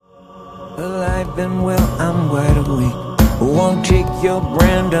Alive and well, I'm wide awake. Won't take your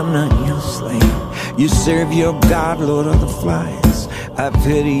brand, I'm not your slave. You serve your God, Lord of the flies. I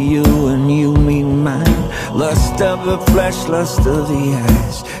pity you and you mean mine. Lust of the flesh, lust of the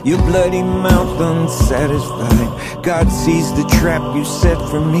eyes. Your bloody mouth unsatisfied. God sees the trap you set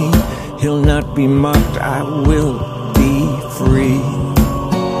for me. He'll not be mocked, I will be free.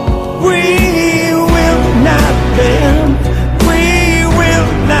 We will not bend, we will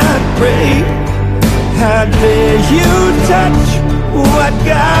not break. How dare you touch what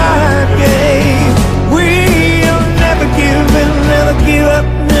God gave? We'll never give in, never give up,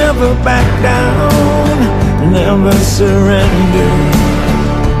 never back down, never surrender,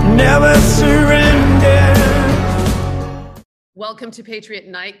 never surrender. Welcome to Patriot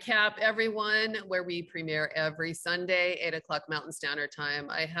Nightcap, everyone, where we premiere every Sunday, 8 o'clock Mountain Standard Time.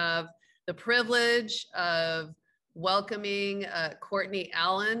 I have the privilege of welcoming Courtney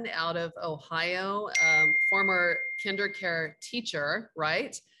Allen out of Ohio, former KinderCare teacher,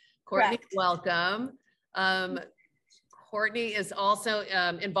 right? Courtney, Correct. welcome. Courtney is also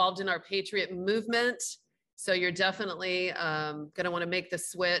involved in our Patriot movement. So you're definitely going to want to make the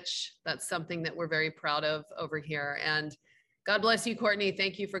switch. That's something that we're very proud of over here. And God bless you, Courtney.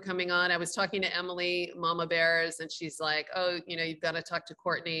 Thank you for coming on. I was talking to Emily, Mama Bears, and she's like, oh, you know, you've got to talk to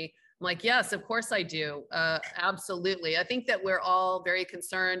Courtney. I'm like, yes, of course I do. Absolutely. I think that we're all very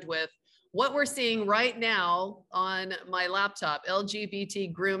concerned with what we're seeing right now on my laptop,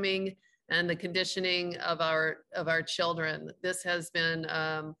 LGBT grooming and the conditioning of our children. This has been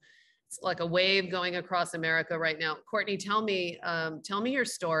it's like a wave going across America right now. Courtney, tell me your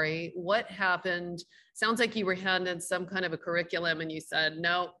story. What happened? Sounds like you were handed some kind of a curriculum and you said,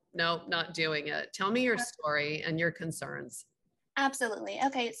 no, not doing it. Tell me your story and your concerns. Absolutely.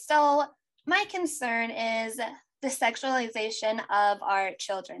 Okay, so my concern is the sexualization of our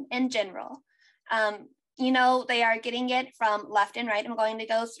children in general. You know, they are getting it from left and right. I'm going to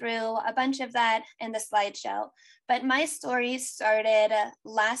go through a bunch of that in the slideshow. But my story started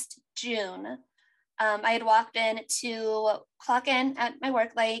last June. I had walked in to clock in at my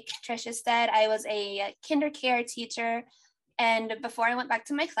work, like Tricia said. I was a KinderCare teacher. And before I went back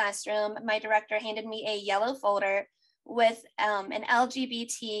to my classroom, my director handed me a yellow folder with an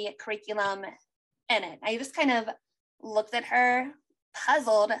LGBT curriculum in it. I just kind of looked at her,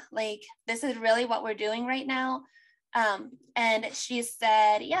 puzzled, like, this is really what we're doing right now. And she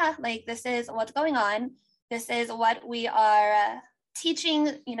said, yeah, like, this is what's going on. This is what we are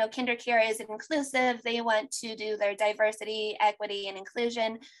teaching. You know, KinderCare is inclusive. They want to do their diversity, equity, and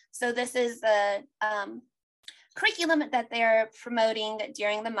inclusion. So this is the curriculum that they're promoting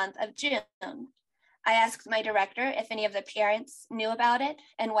during the month of June. I asked my director if any of the parents knew about it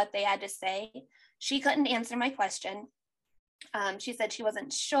and what they had to say. She couldn't answer my question. She said she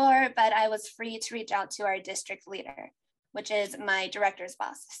wasn't sure, but I was free to reach out to our district leader, which is my director's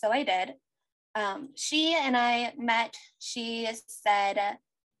boss. So I did. She and I met. She said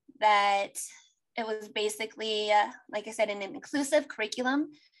that it was basically, like I said, an inclusive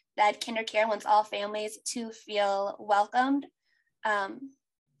curriculum, that KinderCare wants all families to feel welcomed.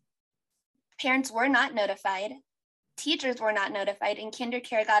 Parents were not notified. Teachers were not notified, and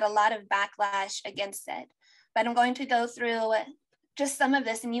KinderCare got a lot of backlash against it. But I'm going to go through just some of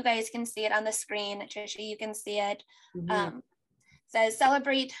this, and you guys can see it on the screen. Tricia, you can see it. Mm-hmm. Says,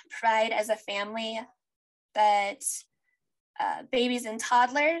 celebrate pride as a family, that babies and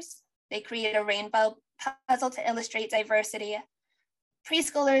toddlers, they create a rainbow puzzle to illustrate diversity.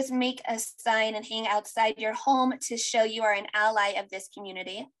 Preschoolers make a sign and hang outside your home to show you are an ally of this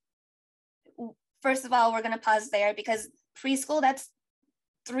community. First of all, we're going to pause there because preschool, that's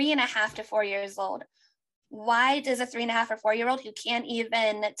 3.5 to 4 years old. Why does a 3.5 or 4-year-old who can't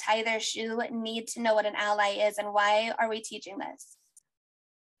even tie their shoe need to know what an ally is, and why are we teaching this?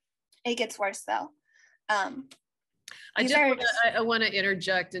 It gets worse though. I want to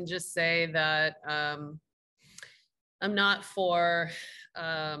interject and just say that I'm not for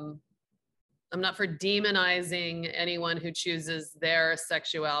demonizing anyone who chooses their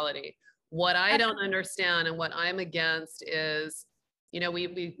sexuality. What I don't understand and what I'm against is, you know,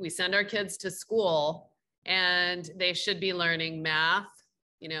 we send our kids to school and they should be learning math,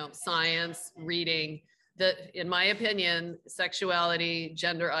 you know, science, reading. That, in my opinion, sexuality,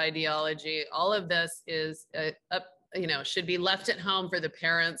 gender ideology, all of this is, you know, should be left at home for the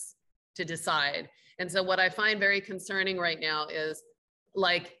parents to decide. And so what I find very concerning right now is,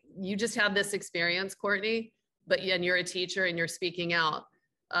 like, you just had this experience, Courtney, and you're a teacher and you're speaking out.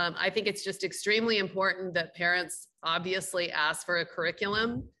 I think it's just extremely important that parents obviously ask for a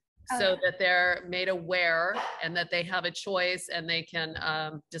curriculum so that they're made aware and that they have a choice and they can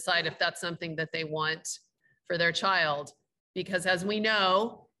decide if that's something that they want for their child. Because as we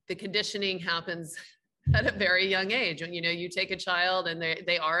know, the conditioning happens at a very young age. When, you take a child and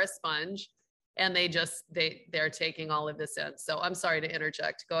they are a sponge and they're taking all of this in. So I'm sorry to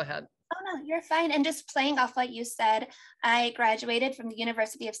interject. Go ahead. Oh, no, you're fine. And just playing off what you said, I graduated from the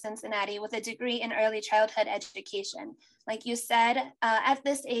University of Cincinnati with a degree in early childhood education. Like you said, at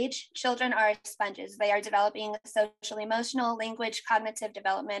this age, children are sponges. They are developing social, emotional, language, cognitive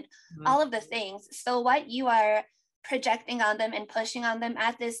development, all of the things. So what you are projecting on them and pushing on them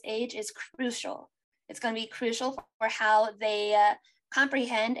at this age is crucial. It's going to be crucial for how they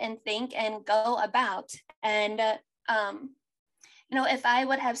comprehend and think and go about. And, if I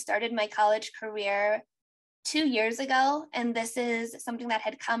would have started my college career 2 years ago, and this is something that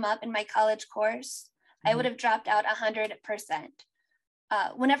had come up in my college course, I would have dropped out 100%.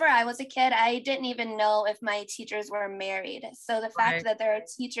 Whenever I was a kid, I didn't even know if my teachers were married. So the fact that there are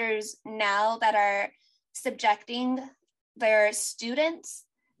teachers now that are subjecting their students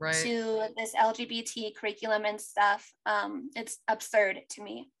to this LGBT curriculum and stuff, it's absurd to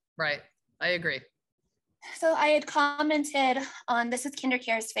me. Right. I agree. So I had commented on This is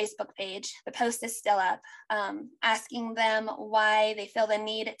KinderCare's Facebook page. The post is still up, asking them why they feel the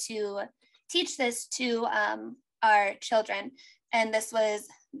need to teach this to our children. And this was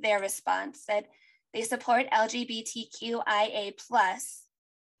their response, that they support LGBTQIA+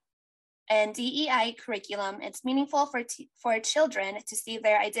 and DEI curriculum. It's meaningful for children to see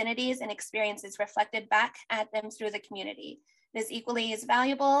their identities and experiences reflected back at them through the community. It is equally as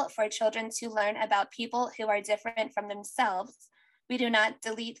valuable for children to learn about people who are different from themselves. We do not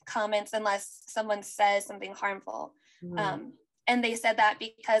delete comments unless someone says something harmful. And they said that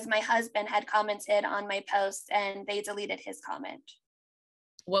because my husband had commented on my post and they deleted his comment.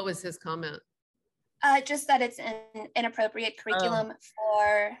 What was his comment? Just that it's an inappropriate curriculum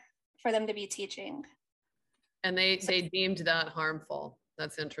for them to be teaching. And they deemed that harmful.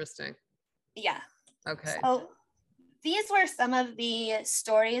 That's interesting. Yeah. Okay. So these were some of the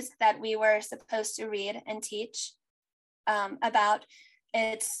stories that we were supposed to read and teach about.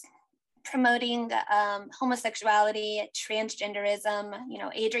 It's promoting homosexuality, transgenderism.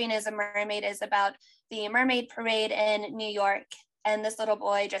 Adrian is a Mermaid is about the mermaid parade in New York and this little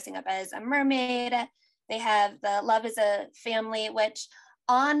boy dressing up as a mermaid. They have the Love is a Family, which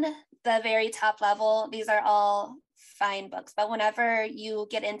on the very top level, these are all fine books. But whenever you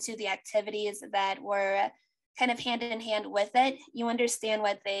get into the activities that were kind of hand in hand with it, you understand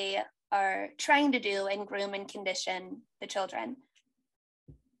what they are trying to do and groom and condition the children.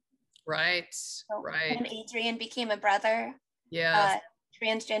 Right. When Adrian became a brother,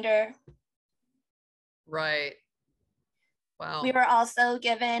 transgender. Right. Wow. We were also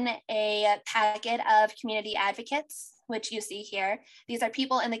given a packet of community advocates, which you see here. These are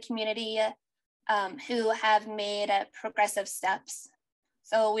people in the community who have made progressive steps.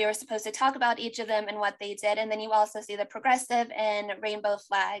 So we were supposed to talk about each of them and what they did. And then you also see the progressive and rainbow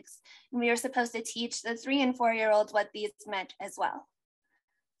flags. And we were supposed to teach the 3 and 4-year-olds what these meant as well.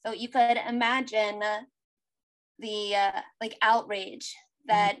 So you could imagine the outrage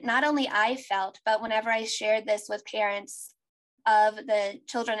that not only I felt, but whenever I shared this with parents of the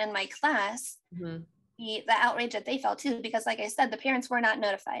children in my class, the outrage that they felt too, because like I said, the parents were not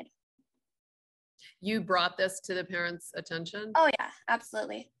notified. You brought this to the parents' attention? Oh yeah,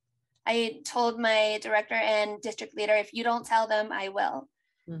 absolutely. I told my director and district leader, if you don't tell them, I will.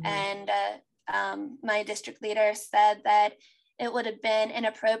 And my district leader said that it would have been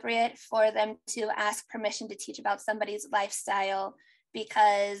inappropriate for them to ask permission to teach about somebody's lifestyle,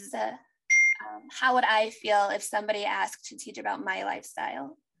 because how would I feel if somebody asked to teach about my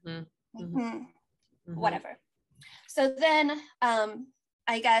lifestyle? Whatever. So then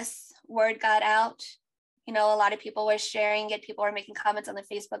I guess word got out. A lot of people were sharing it. People were making comments on the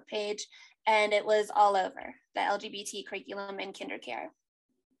Facebook page, and it was all over the LGBT curriculum in KinderCare.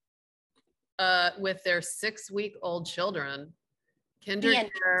 With their 6-week-old children,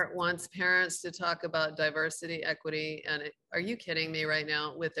 KinderCare wants parents to talk about diversity, equity, and are you kidding me right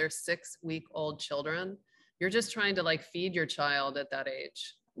now? With their 6-week-old children, you're just trying to feed your child at that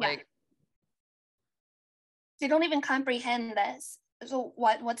age. They don't even comprehend this. So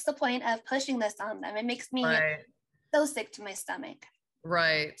what's the point of pushing this on them? It makes me so sick to my stomach.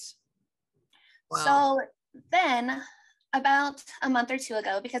 Right. Wow. So then about a month or 2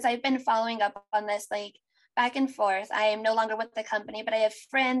 ago, because I've been following up on this back and forth, I am no longer with the company, but I have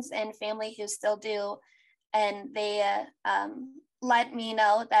friends and family who still do. And they let me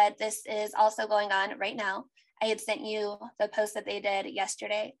know that this is also going on right now. I had sent you the post that they did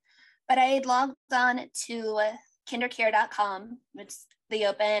yesterday. But I had logged on to kindercare.com, which is the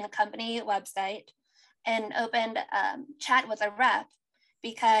open company website, and opened chat with a rep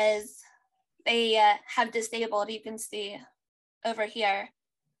because they have disabled, you can see over here,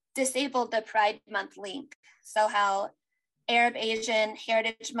 disabled the Pride Month link. So how Arab Asian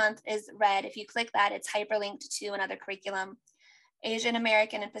Heritage Month is red. If you click that, it's hyperlinked to another curriculum. Asian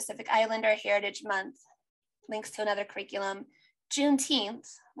American and Pacific Islander Heritage Month links to another curriculum. Juneteenth,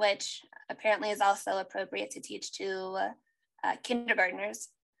 which apparently is also appropriate to teach to kindergartners.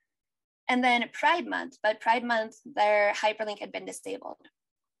 And then Pride Month, but Pride Month, their hyperlink had been disabled.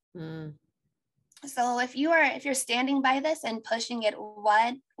 Mm. So if you're standing by this and pushing it,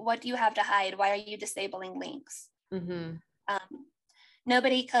 what do you have to hide? Why are you disabling links? Mm-hmm.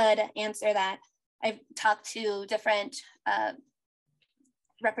 Nobody could answer that. I've talked to different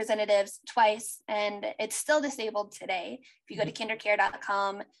representatives twice, and it's still disabled today. If you go to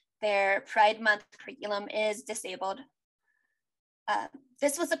kindercare.com, their Pride Month curriculum is disabled.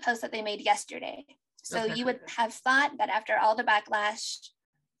 This was a post that they made yesterday. So Okay. You would have thought that after all the backlash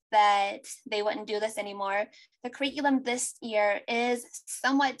that they wouldn't do this anymore. The curriculum this year is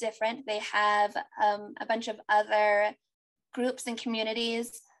somewhat different. They have a bunch of other groups and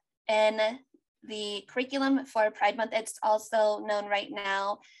communities in the curriculum for Pride Month. It's also known right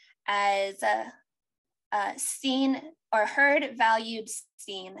now as seen or heard, valued,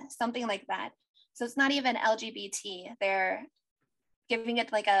 seen, something like that. So it's not even LGBT. They're giving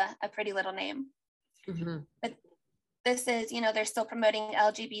it like a pretty little name. Mm-hmm. But this is, they're still promoting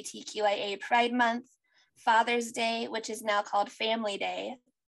LGBTQIA Pride Month, Father's Day, which is now called Family Day,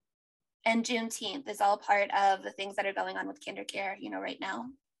 and Juneteenth is all part of the things that are going on with KinderCare, right now.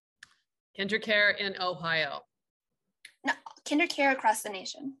 KinderCare in Ohio. No, KinderCare across the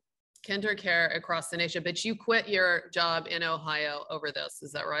nation. KinderCare across the nation, but you quit your job in Ohio over this,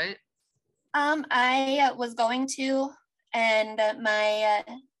 is that right? I was going to, and my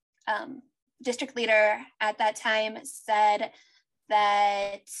district leader at that time said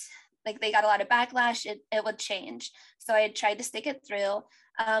that they got a lot of backlash, it would change. So I tried to stick it through.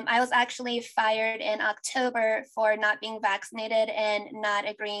 I was actually fired in October for not being vaccinated and not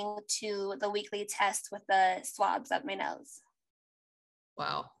agreeing to the weekly test with the swabs up my nose.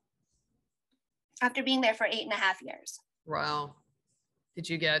 Wow. After being there for 8.5 years. Wow. Did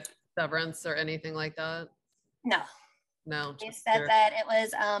you get severance or anything like that? No. No. They said that it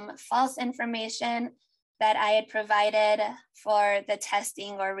was false information that I had provided for the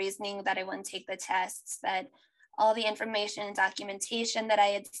testing or reasoning that I wouldn't take the tests, that all the information and documentation that I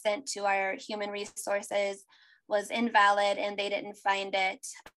had sent to our human resources was invalid and they didn't find it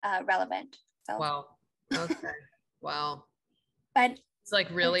relevant. So. Wow. Okay. Wow. But it's like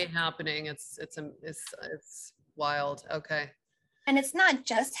really happening. It's wild. Okay. And it's not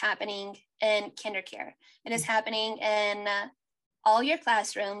just happening in KinderCare. It is happening in all your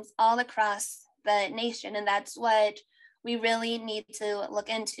classrooms all across the nation. And that's what we really need to look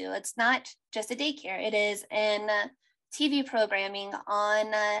into. It's not just a daycare. It is in TV programming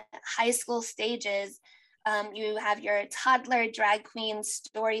on high school stages. You have your toddler drag queen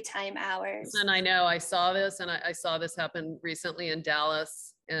story time hours. And I know I saw this, and I saw this happen recently in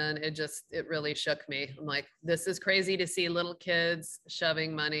Dallas, and it really shook me. I'm like, this is crazy to see little kids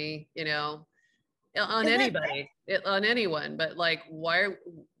shoving money, on anybody, on anyone, but like,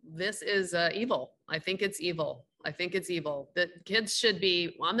 this is evil. I think it's evil. That kids should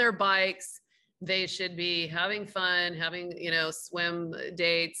be on their bikes. They should be having fun, having, swim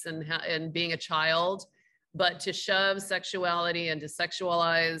dates and being a child. But to shove sexuality and to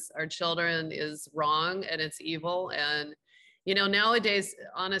sexualize our children is wrong, and it's evil. And, nowadays,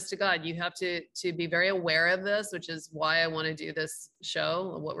 honest to God, you have to be very aware of this, which is why I want to do this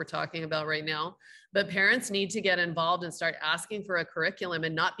show, what we're talking about right now. But parents need to get involved and start asking for a curriculum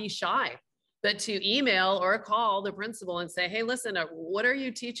and not be shy, but to email or call the principal and say, hey, listen, what are you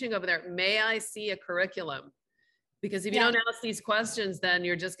teaching over there? May I see a curriculum? Because if you don't ask these questions, then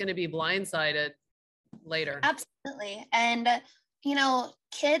you're just going to be blindsided later. Absolutely. And,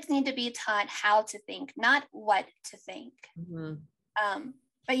 kids need to be taught how to think, not what to think. Mm-hmm.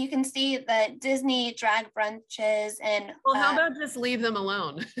 But you can see the Disney drag brunches and how about just leave them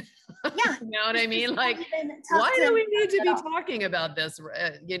alone? Yeah. You know what I mean? Like, why do we need to be talking about this?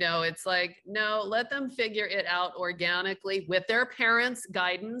 It's like, no, let them figure it out organically with their parents'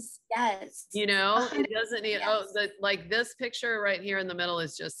 guidance. Yes. It doesn't need, like this picture right here in the middle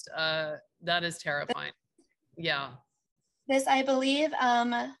is just, that is terrifying. Yeah. This, I believe,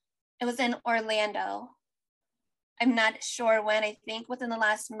 it was in Orlando. I'm not sure when, I think within the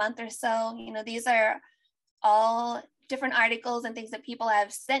last month or so. These are all different articles and things that people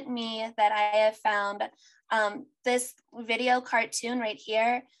have sent me that I have found, this video cartoon right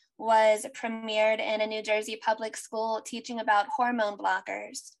here was premiered in a New Jersey public school teaching about hormone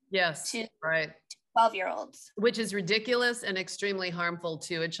blockers. Yes, to right. 12-year-olds. Which is ridiculous and extremely harmful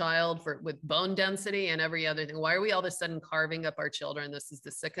to a child with bone density and every other thing. Why are we all of a sudden carving up our children? This is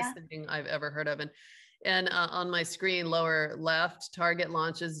the sickest thing I've ever heard of. And on my screen, lower left, Target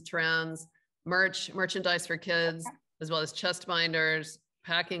launches trends, merchandise for kids, as well as chest binders,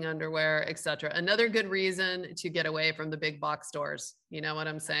 packing underwear, etc. Another good reason to get away from the big box stores. You know what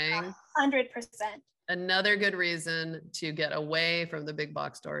I'm saying? 100%. Another good reason to get away from the big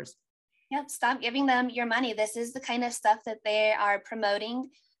box stores. Yep, stop giving them your money. This is the kind of stuff that they are promoting.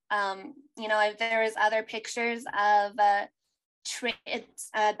 You know, there was other pictures of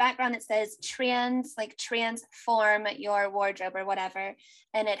background. It says transform your wardrobe or whatever,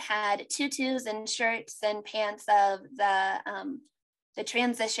 and it had tutus and shirts and pants of the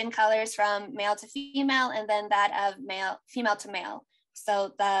transition colors from male to female, and then that of female to male.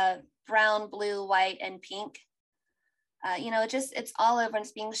 So the brown, blue, white, and pink. You know, it's all over and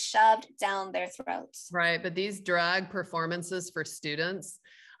it's being shoved down their throats. Right. But these drag performances for students,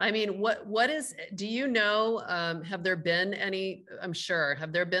 I mean, do you know, have there been any,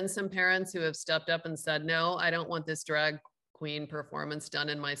 have there been some parents who have stepped up and said, no, I don't want this drag queen performance done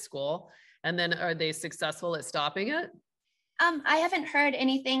in my school? And then are they successful at stopping it? I haven't heard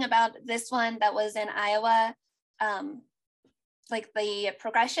anything about this one that was in Iowa. Like the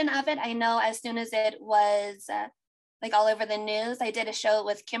progression of it, I know as soon as it was like all over the news. I did a show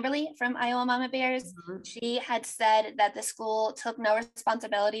with Kimberly from Iowa Mama Bears. Mm-hmm. She had said that the school took no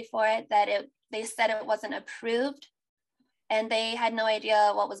responsibility for it, that they said it wasn't approved and they had no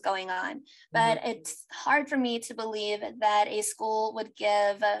idea what was going on. But mm-hmm. It's hard for me to believe that a school would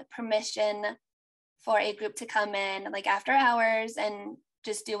give permission for a group to come in like after hours and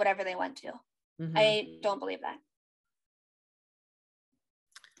just do whatever they want to. Mm-hmm. I don't believe that.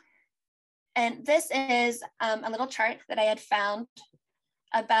 And this is a little chart that I had found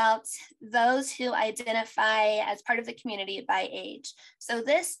about those who identify as part of the community by age. So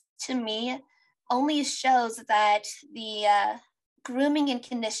this, to me, only shows that the grooming and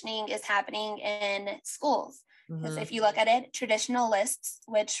conditioning is happening in schools. Because if you look at it, traditionalists,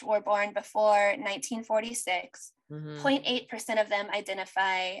 which were born before 1946, 0.8% of them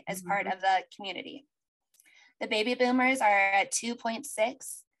identify as part of the community. The baby boomers are at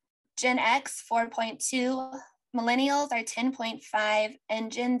 2.6. Gen X, 4.2, millennials are 10.5,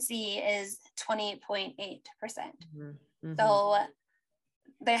 and Gen Z is 20.8%. Mm-hmm. So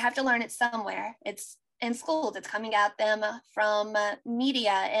they have to learn it somewhere. It's in schools. It's coming at them from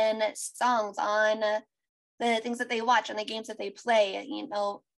media and songs on the things that they watch, on the games that they play, you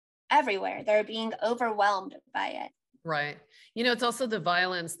know, everywhere. They're being overwhelmed by it. Right. You know, it's also the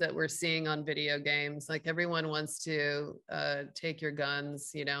violence that we're seeing on video games. Like everyone wants to take your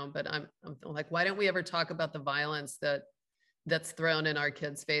guns, you know, but I'm like, why don't we ever talk about the violence that's thrown in our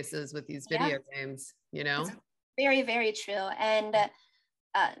kids' faces with these video games, you know? It's very, very true. And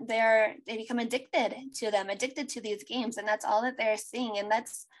they become addicted to these games, and that's all that they're seeing. And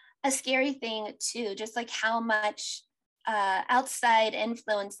that's a scary thing too, just like how much outside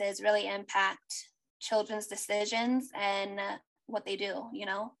influences really impact children's decisions and what they do, you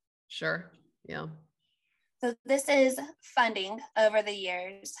know? Sure. Yeah. So this is funding over the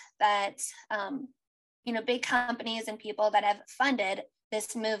years that, you know, big companies and people that have funded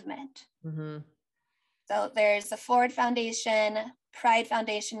this movement. Mm-hmm. So there's the Ford Foundation, Pride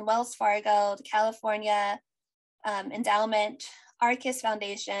Foundation, Wells Fargo, the California Endowment, Arcus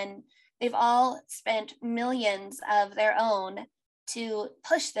Foundation. They've all spent millions of their own to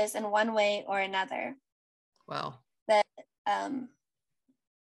push this in one way or another. Wow. The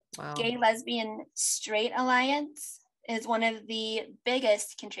Gay, Lesbian, Straight Alliance is one of the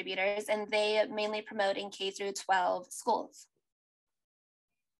biggest contributors, and they mainly promote in K through 12 schools.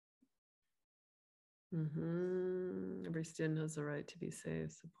 Mm-hmm. Every student has the right to be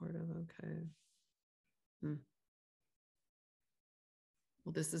safe, supportive. Okay.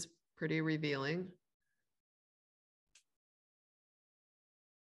 Well, this is pretty revealing.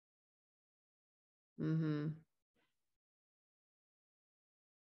 Mm-hmm.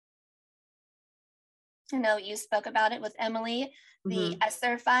 I know you spoke about it with Emily, the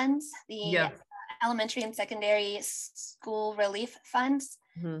ESSER funds, the elementary and secondary school relief funds.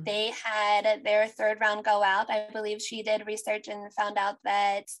 Mm-hmm. They had their third round go out. I believe she did research and found out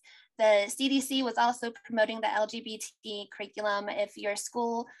that the CDC was also promoting the LGBT curriculum. If your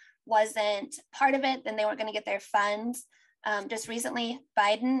school wasn't part of it, then they weren't going to get their funds. Just recently,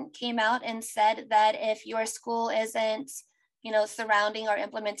 Biden came out and said that if your school isn't, surrounding or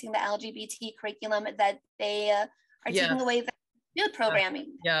implementing the LGBT curriculum, that they are taking away the food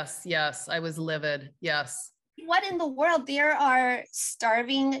programming. Yes, I was livid. Yes. What in the world? There are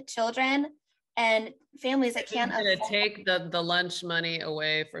starving children and families that can't afford. It's going to take the lunch money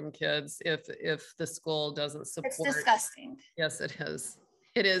away from kids if the school doesn't support. It's disgusting. Yes, it is.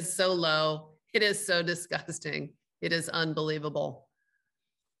 It is so low. It is so disgusting. It is unbelievable.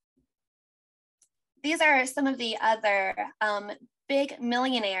 These are some of the other big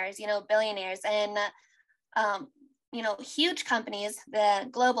millionaires, billionaires, and huge companies, the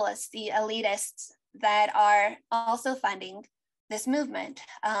globalists, the elitists that are also funding this movement.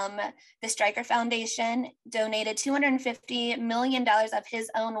 The Stryker Foundation donated $250 million of his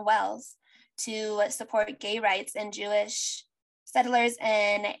own wealth to support gay rights in Jewish settlers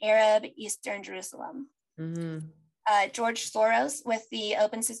in Arab Eastern Jerusalem. Mm-hmm. George Soros with the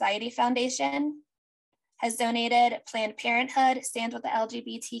Open Society Foundation has donated. Planned Parenthood stands with the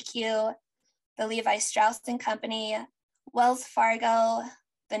LGBTQ, the Levi Strauss & Company, Wells Fargo,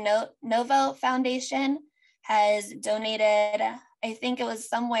 the Novo Foundation has donated, I think it was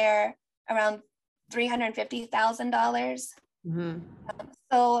somewhere around $350,000. Mm-hmm.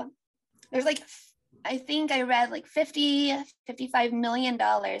 So there's I think I read $55 million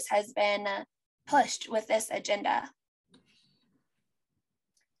has been pushed with this agenda.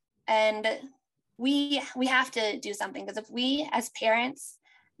 And we have to do something, because if we as parents,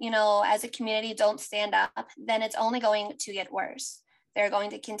 as a community don't stand up, then it's only going to get worse. They're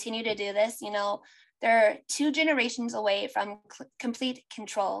going to continue to do this. They're 2 generations away from complete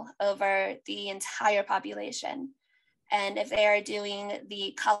control over the entire population. And if they are doing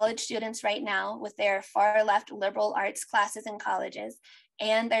the college students right now with their far left liberal arts classes in colleges,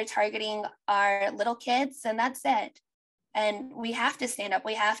 and they're targeting our little kids, and that's it. And we have to stand up.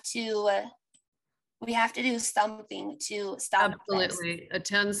 We have to do something to stop. Absolutely. This.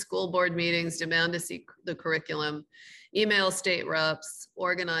 Attend school board meetings, demand to see the curriculum, email state reps,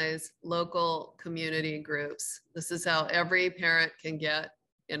 organize local community groups. This is how every parent can get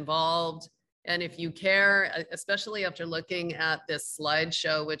involved. And if you care, especially after looking at this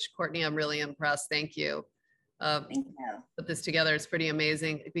slideshow, which Courtney, I'm really impressed. Thank you. Thank you. Put this together. It's pretty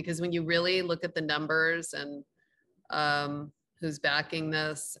amazing, because when you really look at the numbers and who's backing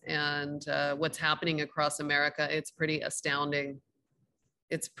this and what's happening across America, it's pretty astounding.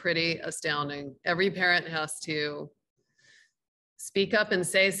 It's pretty astounding. Every parent has to speak up and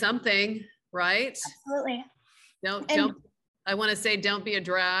say something, right? Absolutely. Don't. I want to say, don't be a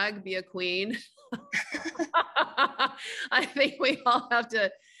drag, be a queen. I think we all have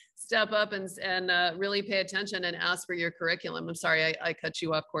to step up and really pay attention and ask for your curriculum. I'm sorry, I cut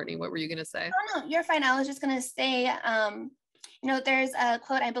you off, Courtney. What were you going to say? Oh, no, you're fine. I was just going to say, there's a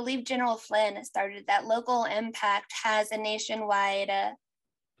quote, I believe General Flynn started, that local impact has a nationwide, a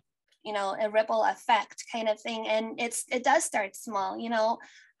ripple effect kind of thing. And it does start small. Mm-hmm.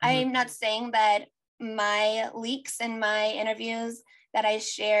 I'm not saying that my leaks and my interviews that I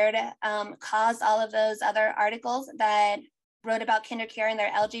shared caused all of those other articles that wrote about KinderCare and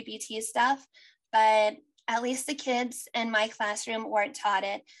their LGBT stuff, but at least the kids in my classroom weren't taught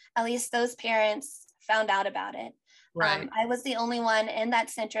it. At least those parents found out about it. Right. I was the only one in that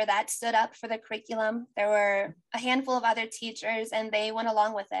center that stood up for the curriculum. There were a handful of other teachers and they went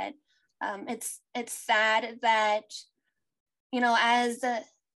along with it. It's sad that, as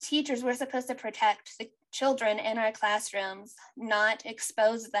teachers, we're supposed to protect the children in our classrooms, not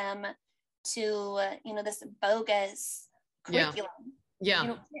expose them to, this bogus curriculum.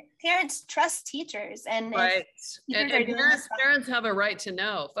 Yeah. Parents trust teachers, and right. And parents have a right to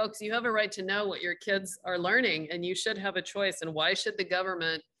know. Folks, you have a right to know what your kids are learning, and you should have a choice. And why should the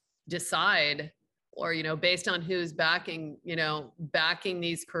government decide, or, based on who's backing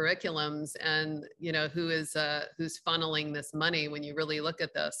these curriculums and, who's funneling this money when you really look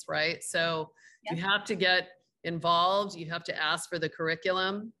at this, right? So yep. You have to get involved. You have to ask for the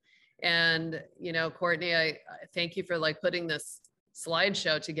curriculum. And, Courtney, I thank you for putting this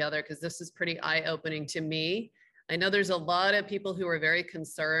slideshow together, because this is pretty eye-opening to me. I know there's a lot of people who are very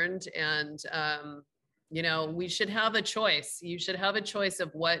concerned, and we should have a choice. You should have a choice of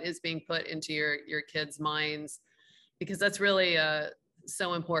what is being put into your kids' minds, because that's really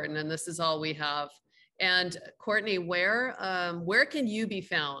so important, and this is all we have. And Courtney, where can you be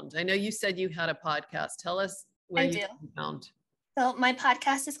found? I know you said you had a podcast. Tell us where you can be found. So my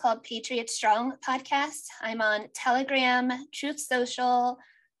podcast is called Patriot Strong Podcast. I'm on Telegram, Truth Social.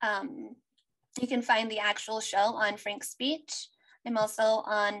 You can find the actual show on Frank Speech. I'm also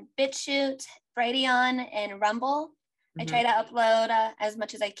on BitChute, Brighteon, and Rumble. I try to upload as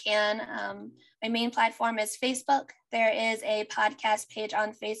much as I can. My main platform is Facebook. There is a podcast page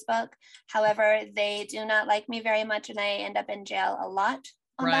on Facebook. However, they do not like me very much, and I end up in jail a lot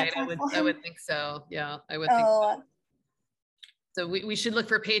on that platform. I would think so. Yeah, I would think so. So we should look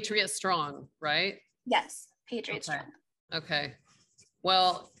for Patriot Strong, right? Yes, Patriot Strong. Okay.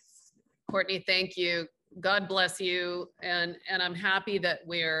 Well, Courtney, thank you. God bless you. And I'm happy that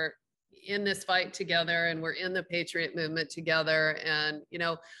we're in this fight together and we're in the Patriot movement together. And, you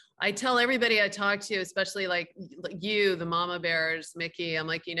know, I tell everybody I talk to, especially like you, the mama bears, Mickey, I'm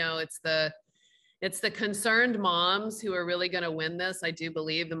like, you know, it's the concerned moms who are really going to win this. I do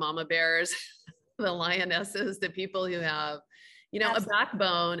believe the mama bears, the lionesses, the people who have, you know, a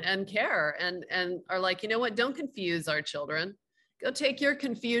backbone and care and are like, you know what, don't confuse our children. Go take your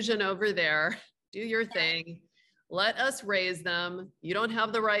confusion over there, do your thing. Let us raise them. You don't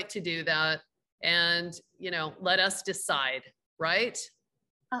have the right to do that. And, you know, let us decide, right?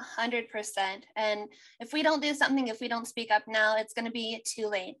 100%. And if we don't do something, if we don't speak up now, it's going to be too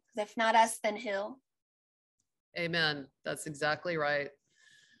late. If not us, then who? Amen. That's exactly right.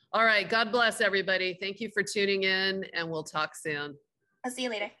 All right. God bless everybody. Thank you for tuning in, and we'll talk soon. I'll see you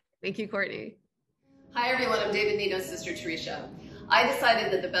later. Thank you, Courtney. Hi, everyone. I'm David Nito's sister, Teresa. I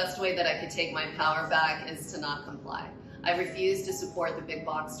decided that the best way that I could take my power back is to not comply. I refuse to support the big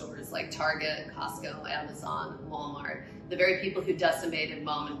box stores like Target, Costco, Amazon, Walmart, the very people who decimated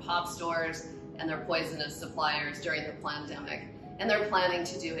mom and pop stores and their poisonous suppliers during the pandemic. And they're planning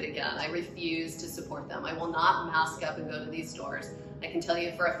to do it again. I refuse to support them. I will not mask up and go to these stores. I can tell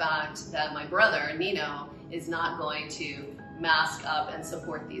you for a fact that my brother, Nino, is not going to mask up and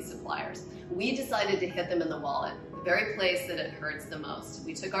support these suppliers. We decided to hit them in the wallet, the very place that it hurts the most.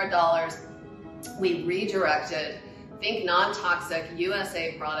 We took our dollars, we redirected, think non-toxic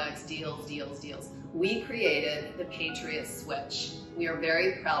USA products, deals, deals, deals. We created the Patriot Switch. We are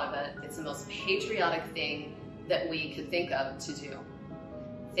very proud of it. It's the most patriotic thing that we could think of to do.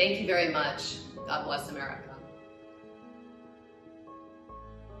 Thank you very much. God bless America.